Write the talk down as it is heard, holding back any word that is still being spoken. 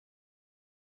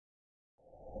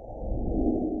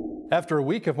After a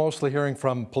week of mostly hearing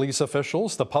from police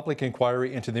officials, the public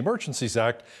inquiry into the Emergencies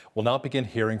Act will now begin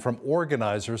hearing from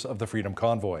organizers of the Freedom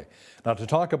Convoy. Now, to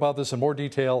talk about this in more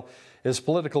detail is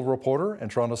political reporter and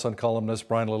Toronto Sun columnist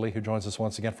Brian Lilley, who joins us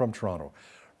once again from Toronto.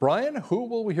 Brian, who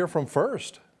will we hear from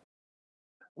first?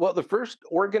 Well, the first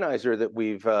organizer that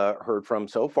we've heard from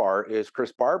so far is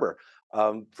Chris Barber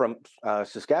from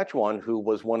Saskatchewan, who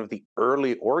was one of the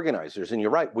early organizers. And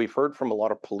you're right, we've heard from a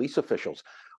lot of police officials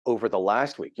over the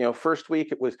last week. You know, first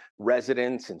week it was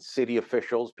residents and city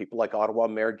officials, people like Ottawa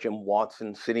Mayor Jim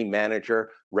Watson, city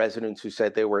manager, residents who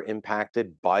said they were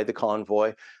impacted by the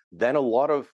convoy. Then a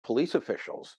lot of police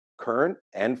officials, current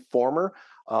and former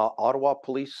Ottawa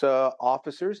police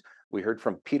officers. We heard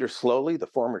from Peter Slowly, the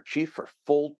former chief,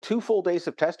 for two full days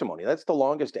of testimony. That's the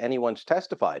longest anyone's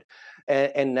testified.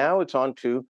 And now it's on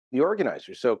to the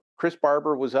organizers. So Chris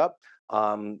Barber was up.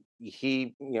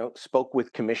 He spoke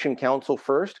with Commission Counsel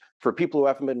first. For people who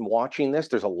haven't been watching this,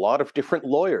 there's a lot of different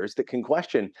lawyers that can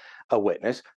question a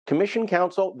witness. Commission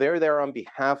Counsel, they're there on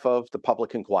behalf of the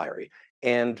public inquiry.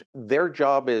 And their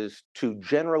job is to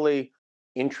generally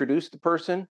introduce the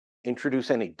person, introduce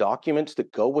any documents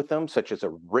that go with them, such as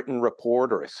a written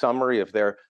report or a summary of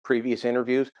their previous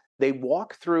interviews. They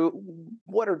walk through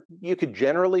what you could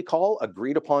generally call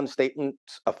agreed upon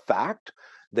statements of fact.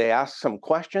 They ask some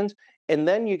questions, and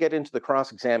then you get into the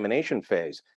cross-examination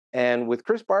phase. And with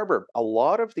Chris Barber, a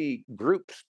lot of the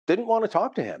groups didn't want to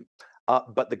talk to him,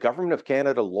 but the Government of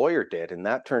Canada lawyer did, and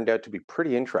that turned out to be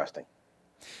pretty interesting.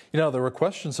 You know, there were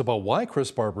questions about why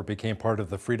Chris Barber became part of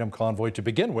the Freedom Convoy to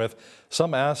begin with.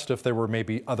 Some asked if there were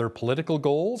maybe other political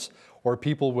goals or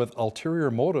people with ulterior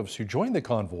motives who joined the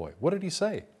convoy. What did he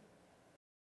say?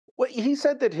 Well, he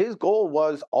said that his goal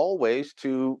was always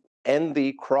to end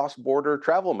the cross-border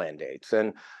travel mandates.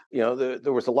 And,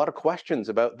 there was a lot of questions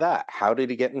about that. How did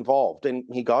he get involved? And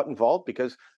he got involved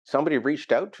because somebody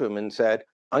reached out to him and said,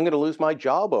 I'm going to lose my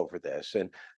job over this. And,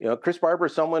 Chris Barber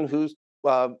is someone who's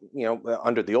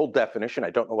under the old definition,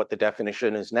 I don't know what the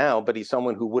definition is now, but he's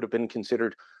someone who would have been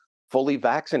considered fully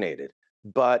vaccinated.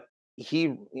 But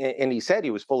he said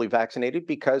he was fully vaccinated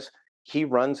because he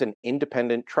runs an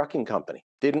independent trucking company,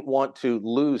 didn't want to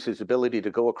lose his ability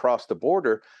to go across the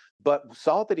border, but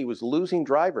saw that he was losing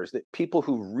drivers, that people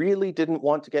who really didn't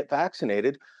want to get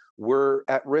vaccinated were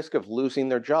at risk of losing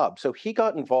their job. So he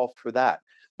got involved for that.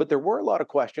 But there were a lot of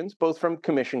questions, both from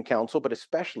Commission Counsel, but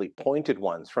especially pointed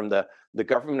ones from the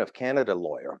Government of Canada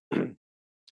lawyer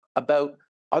about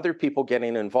other people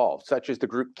getting involved, such as the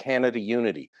group Canada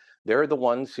Unity. They're the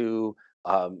ones who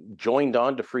joined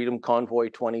on to Freedom Convoy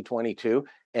 2022,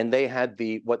 and they had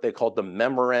what they called the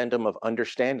Memorandum of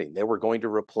Understanding. They were going to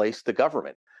replace the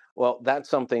government. Well, that's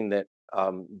something that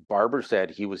Barber said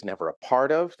he was never a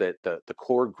part of, that the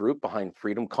core group behind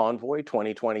Freedom Convoy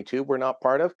 2022 were not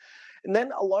part of. And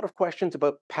then a lot of questions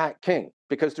about Pat King,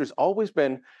 because there's always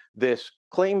been this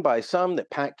claim by some that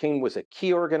Pat King was a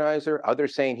key organizer,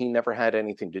 others saying he never had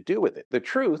anything to do with it. The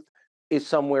truth is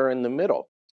somewhere in the middle.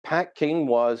 Pat King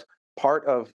was part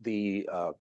of the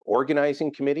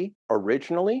organizing committee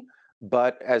originally,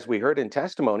 but as we heard in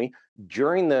testimony,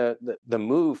 during the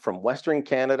move from Western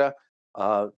Canada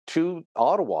to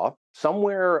Ottawa,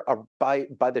 somewhere by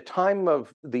the time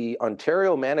of the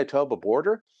Ontario-Manitoba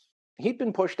border, he'd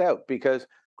been pushed out because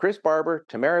Chris Barber,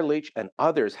 Tamara Leach, and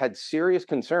others had serious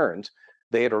concerns.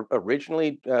 They had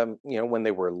originally, when they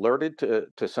were alerted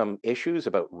to some issues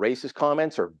about racist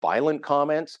comments or violent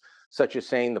comments, such as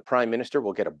saying the Prime Minister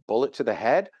will get a bullet to the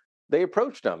head, they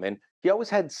approached him, and he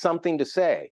always had something to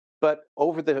say. But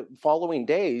over the following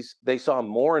days, they saw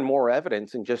more and more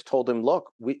evidence and just told him,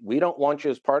 look, we don't want you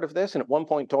as part of this. And at one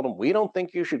point told him, we don't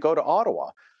think you should go to Ottawa.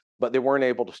 But they weren't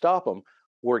able to stop him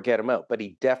or get him out. But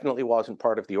he definitely wasn't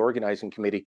part of the organizing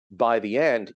committee by the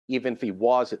end, even if he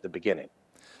was at the beginning.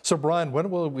 So, Brian,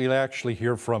 when will we actually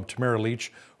hear from Tamara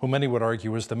Leach, who many would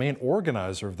argue was the main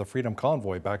organizer of the Freedom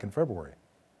Convoy back in February?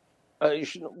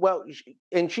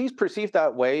 And she's perceived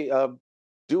that way,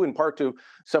 due in part to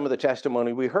some of the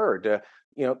testimony we heard.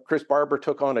 Chris Barber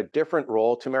took on a different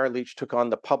role. Tamara Leach took on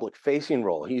the public-facing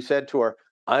role. He said to her,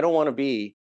 I don't want to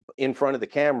be in front of the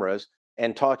cameras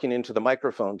and talking into the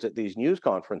microphones at these news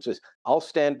conferences. I'll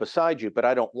stand beside you, but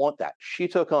I don't want that. She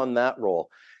took on that role.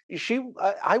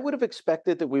 I would have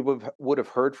expected that we would have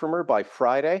heard from her by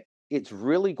Friday. It's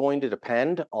really going to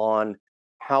depend on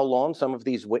how long some of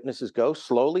these witnesses go.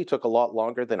 Slowly took a lot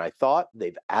longer than I thought.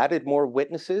 They've added more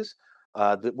witnesses,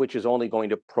 which is only going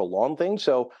to prolong things.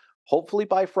 So hopefully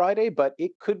by Friday, but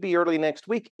it could be early next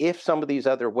week if some of these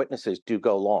other witnesses do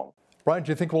go long. Brian,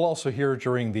 do you think we'll also hear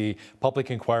during the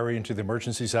public inquiry into the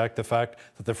Emergencies Act the fact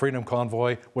that the Freedom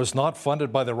Convoy was not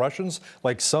funded by the Russians,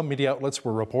 like some media outlets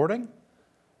were reporting?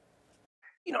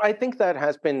 I think that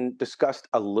has been discussed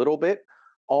a little bit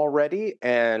already,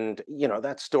 and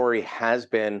that story has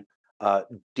been uh,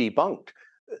 debunked.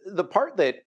 The part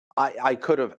that I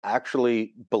could have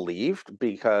actually believed,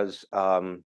 because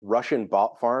Russian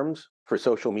bot farms for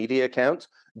social media accounts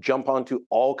jump onto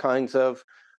all kinds of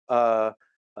uh,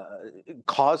 uh,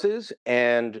 causes,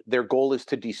 and their goal is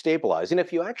to destabilize. And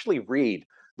if you actually read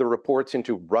the reports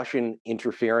into Russian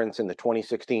interference in the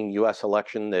 2016 US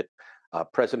election that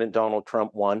President Donald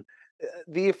Trump won,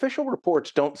 the official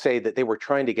reports don't say that they were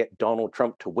trying to get Donald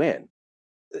Trump to win.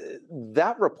 Uh,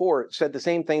 that report said the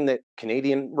same thing that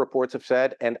Canadian reports have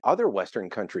said and other Western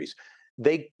countries.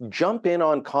 They jump in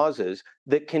on causes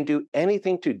that can do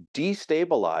anything to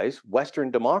destabilize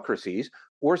Western democracies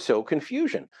or sow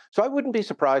confusion. So I wouldn't be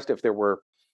surprised if there were,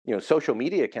 social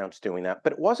media accounts doing that,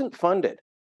 but it wasn't funded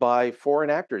by foreign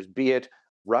actors, be it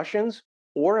Russians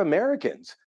or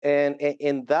Americans. And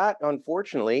that,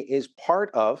 unfortunately, is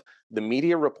part of the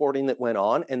media reporting that went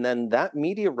on. And then that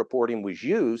media reporting was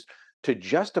used to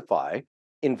justify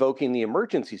invoking the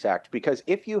Emergencies Act, because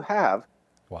if you have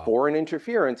Wow. foreign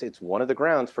interference, it's one of the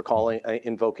grounds for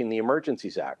invoking the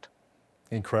Emergencies Act.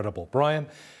 Incredible. Brian,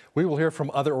 we will hear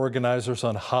from other organizers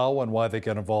on how and why they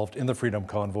get involved in the Freedom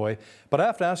Convoy. But I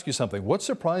have to ask you something. What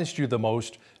surprised you the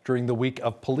most during the week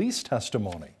of police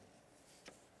testimony?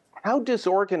 How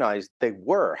disorganized they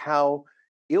were, how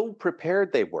ill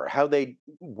prepared they were, how they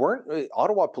weren't,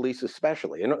 Ottawa police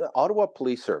especially. And Ottawa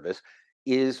Police Service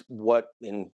is what,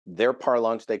 in their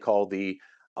parlance, they call the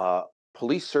uh,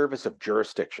 police service of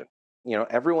jurisdiction.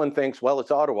 Everyone thinks, well,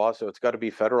 it's Ottawa, so it's got to be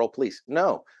federal police.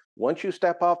 No, once you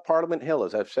step off Parliament Hill,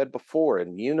 as I've said before,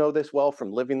 and you know this well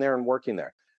from living there and working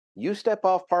there, you step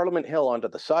off Parliament Hill onto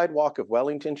the sidewalk of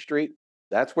Wellington Street,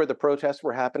 that's where the protests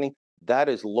were happening. That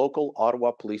is local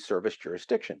Ottawa Police Service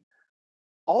jurisdiction.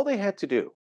 All they had to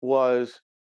do was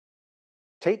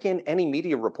take in any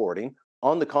media reporting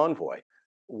on the convoy,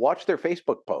 watch their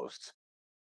Facebook posts,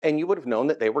 and you would have known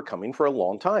that they were coming for a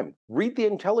long time. Read the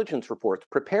intelligence reports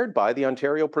prepared by the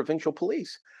Ontario Provincial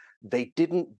Police. They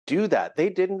didn't do that. They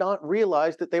did not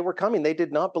realize that they were coming. They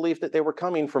did not believe that they were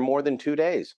coming for more than 2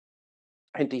 days.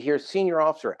 And to hear senior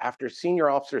officer after senior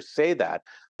officer say that,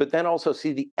 but then also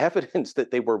see the evidence that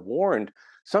they were warned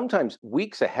sometimes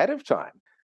weeks ahead of time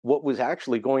what was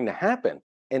actually going to happen,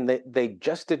 and that they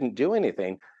just didn't do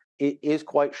anything, it is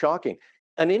quite shocking.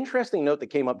 An interesting note that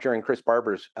came up during Chris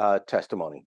Barber's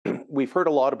testimony. We've heard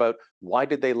a lot about why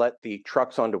did they let the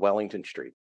trucks onto Wellington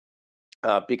Street?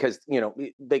 Because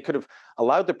they could have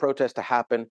allowed the protest to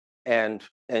happen, and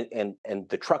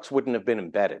the trucks wouldn't have been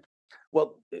embedded.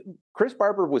 Well, Chris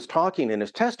Barber was talking in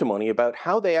his testimony about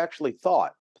how they actually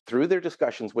thought through their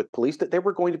discussions with police that they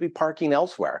were going to be parking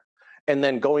elsewhere and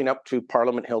then going up to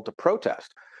Parliament Hill to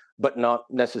protest, but not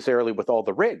necessarily with all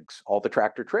the rigs, all the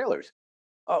tractor trailers.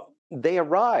 They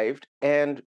arrived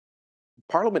and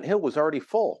Parliament Hill was already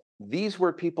full. These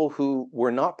were people who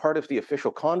were not part of the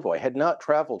official convoy, had not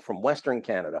traveled from Western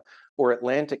Canada or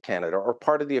Atlantic Canada, or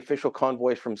part of the official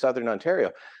convoys from Southern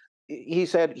Ontario. He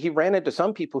said he ran into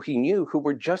some people he knew who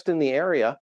were just in the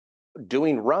area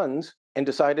doing runs and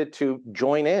decided to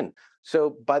join in.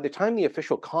 So by the time the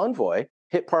official convoy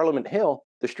hit Parliament Hill,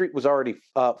 the street was already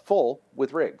full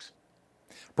with rigs.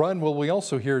 Brian, will we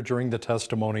also hear during the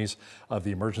testimonies of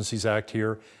the Emergencies Act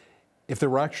here if there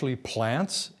were actually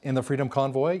plants in the Freedom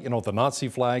Convoy, the Nazi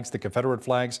flags, the Confederate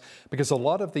flags? Because a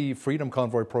lot of the Freedom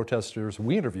Convoy protesters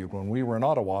we interviewed when we were in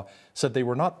Ottawa said they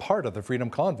were not part of the Freedom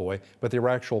Convoy, but they were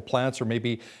actual plants or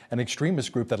maybe an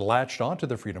extremist group that latched onto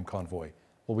the Freedom Convoy.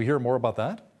 Will we hear more about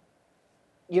that?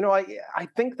 I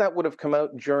think that would have come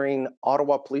out during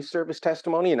Ottawa Police Service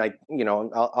testimony, and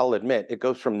I'll admit it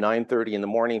goes from 9:30 in the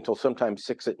morning until sometimes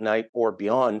 6 at night or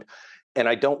beyond, and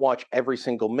I don't watch every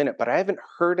single minute. But I haven't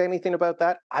heard anything about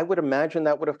that. I would imagine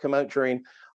that would have come out during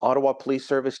Ottawa Police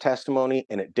Service testimony,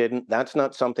 and it didn't. That's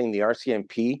not something the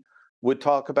RCMP would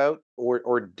talk about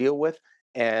or deal with,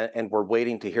 and we're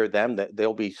waiting to hear them. That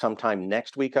they'll be sometime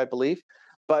next week, I believe.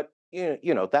 But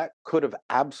that could have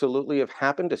absolutely have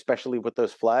happened, especially with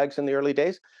those flags in the early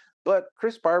days. But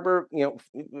Chris Barber,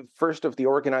 first of the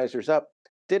organizers up,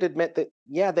 did admit that,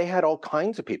 yeah, they had all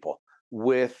kinds of people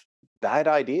with bad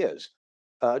ideas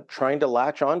trying to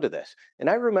latch onto this. And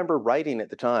I remember writing at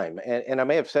the time, and I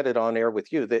may have said it on air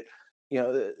with you, that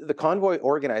the convoy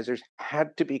organizers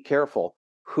had to be careful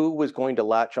who was going to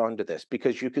latch onto this,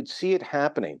 because you could see it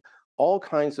happening. All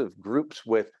kinds of groups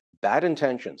with bad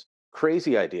intentions,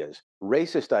 crazy ideas,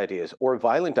 racist ideas, or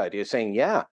violent ideas saying,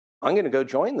 yeah, I'm going to go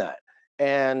join that.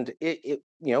 And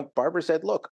Barbara said,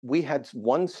 look, we had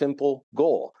one simple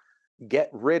goal: get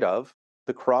rid of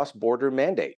the cross-border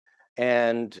mandate.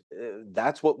 And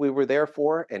that's what we were there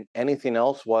for. And anything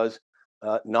else was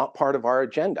not part of our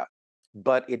agenda.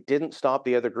 But it didn't stop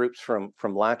the other groups from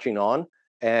latching on.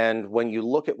 And when you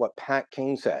look at what Pat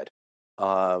King said,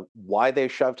 why they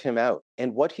shoved him out,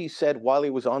 and what he said while he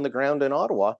was on the ground in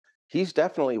Ottawa, he's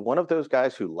definitely one of those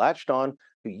guys who latched on,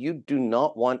 who you do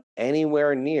not want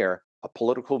anywhere near a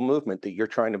political movement that you're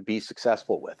trying to be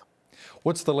successful with.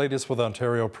 What's the latest with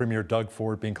Ontario Premier Doug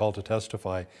Ford being called to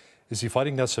testify? Is he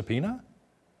fighting that subpoena?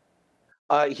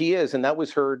 He is, and that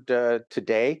was heard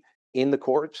today in the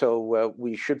court. So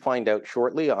we should find out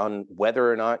shortly on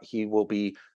whether or not he will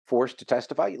be forced to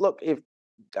testify. Look, if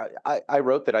I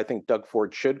wrote that I think Doug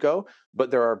Ford should go,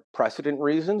 but there are precedent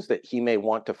reasons that he may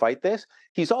want to fight this.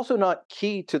 He's also not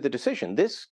key to the decision.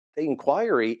 This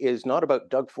inquiry is not about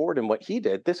Doug Ford and what he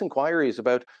did. This inquiry is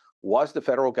about, was the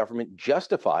federal government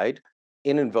justified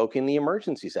in invoking the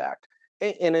Emergencies Act?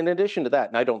 And in addition to that,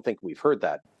 and I don't think we've heard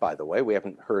that, by the way, we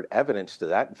haven't heard evidence to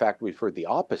that. In fact, we've heard the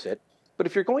opposite. But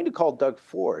if you're going to call Doug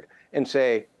Ford and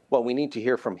say, well, we need to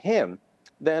hear from him,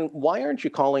 then why aren't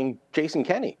you calling Jason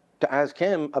Kenney to ask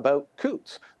him about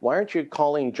Coots? Why aren't you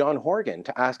calling John Horgan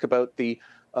to ask about the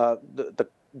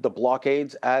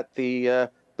blockades at the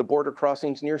border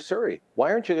crossings near Surrey?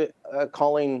 Why aren't you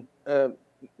calling?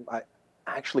 I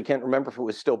actually can't remember if it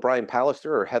was still Brian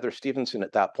Pallister or Heather Stevenson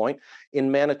at that point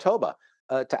in Manitoba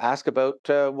to ask about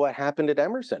what happened at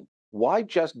Emerson. Why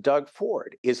just Doug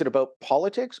Ford? Is it about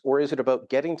politics, or is it about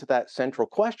getting to that central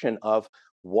question of,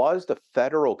 was the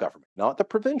federal government, not the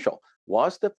provincial,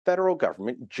 was the federal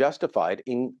government justified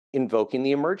in invoking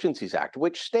the Emergencies Act,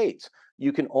 which states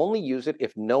you can only use it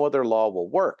if no other law will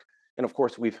work? And of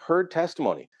course, we've heard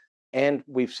testimony and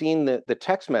we've seen the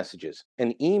text messages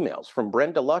and emails from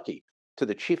Brenda Lucki to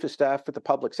the Chief of Staff for the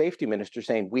Public Safety Minister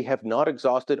saying, we have not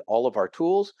exhausted all of our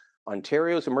tools.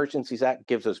 Ontario's Emergencies Act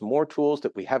gives us more tools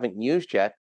that we haven't used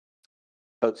yet.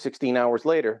 About 16 hours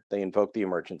later, they invoked the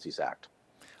Emergencies Act.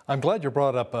 I'm glad you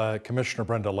brought up Commissioner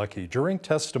Brenda Lucki. During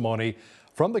testimony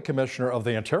from the Commissioner of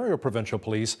the Ontario Provincial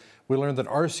Police, we learned that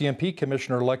RCMP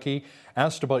Commissioner Lucki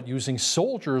asked about using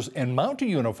soldiers in Mountie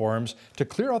uniforms to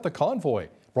clear out the convoy.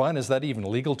 Brian, is that even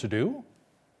legal to do?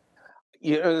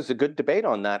 There's a good debate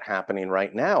on that happening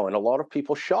right now, and a lot of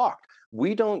people shocked.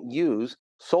 We don't use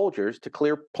soldiers to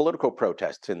clear political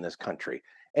protests in this country.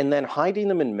 And then hiding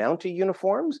them in Mountie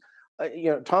uniforms,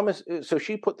 Thomas, so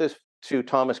she put this to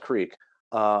Thomas Creek,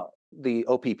 the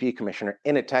OPP commissioner,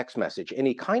 in a text message, and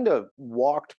he kind of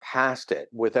walked past it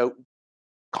without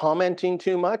commenting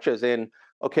too much, as in,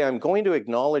 okay, I'm going to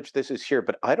acknowledge this is here,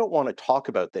 but I don't want to talk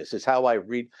about this, is how I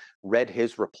read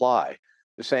his reply,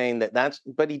 saying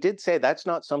but he did say that's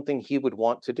not something he would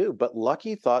want to do. But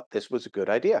Lucki thought this was a good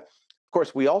idea. Of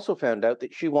course, we also found out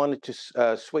that she wanted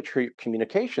to switch her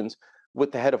communications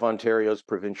with the head of Ontario's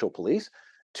provincial police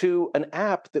to an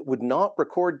app that would not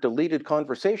record deleted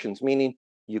conversations, meaning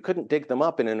you couldn't dig them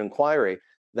up in an inquiry.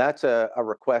 That's a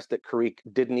request that Creek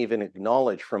didn't even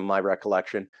acknowledge, from my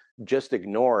recollection, just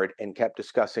ignored and kept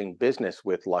discussing business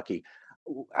with Lucki.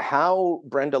 How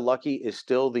Brenda Lucki is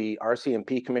still the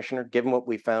RCMP commissioner, given what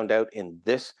we found out in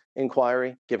this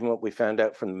inquiry, given what we found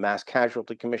out from the Mass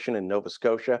Casualty Commission in Nova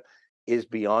Scotia, is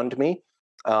beyond me.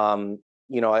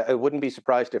 I wouldn't be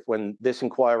surprised if, when this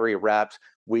inquiry wraps,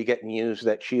 we get news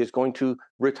that she is going to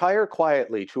retire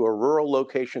quietly to a rural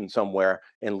location somewhere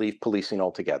and leave policing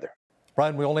altogether.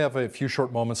 Brian, we only have a few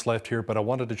short moments left here, but I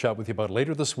wanted to chat with you about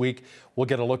later this week. We'll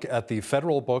get a look at the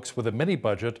federal books with a mini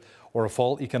budget or a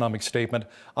fall economic statement.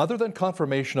 Other than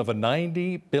confirmation of a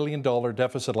 $90 billion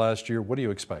deficit last year, what do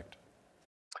you expect?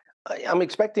 I'm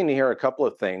expecting to hear a couple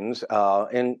of things,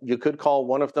 and you could call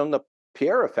one of them the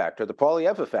Pierre effect or the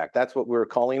Poilievre effect. That's what we were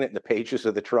calling it in the pages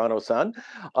of the Toronto Sun.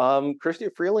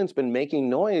 Chrystia Freeland's been making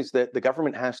noise that the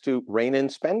government has to rein in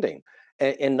spending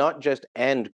and not just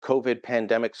end COVID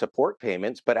pandemic support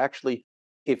payments, but actually,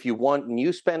 if you want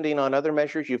new spending on other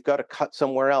measures, you've got to cut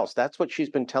somewhere else. That's what she's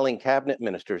been telling cabinet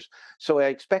ministers. So I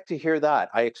expect to hear that.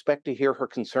 I expect to hear her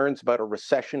concerns about a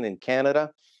recession in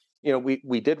Canada.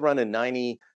 We did run a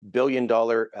 $90 billion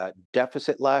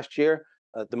deficit last year.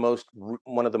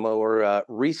 One of the more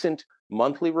recent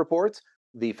monthly reports,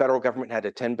 the federal government had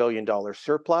a $10 billion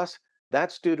surplus.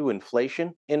 That's due to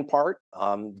inflation, in part,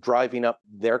 driving up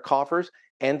their coffers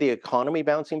and the economy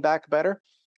bouncing back better.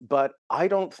 But I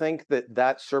don't think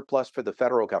that surplus for the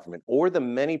federal government, or the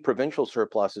many provincial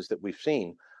surpluses that we've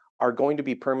seen, are going to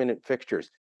be permanent fixtures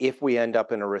if we end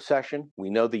up in a recession. We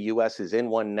know the U.S. is in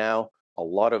one now. A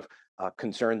lot of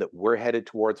concern that we're headed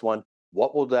towards one.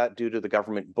 What will that do to the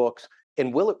government books?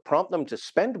 And will it prompt them to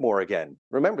spend more again?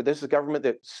 Remember, this is a government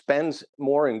that spends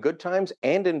more in good times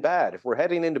and in bad. If we're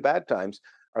heading into bad times,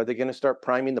 are they going to start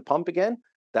priming the pump again?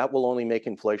 That will only make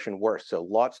inflation worse. So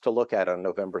lots to look at on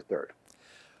November 3rd.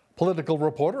 Political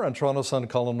reporter and Toronto Sun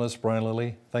columnist Brian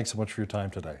Lilley, thanks so much for your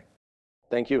time today.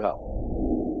 Thank you, Hal.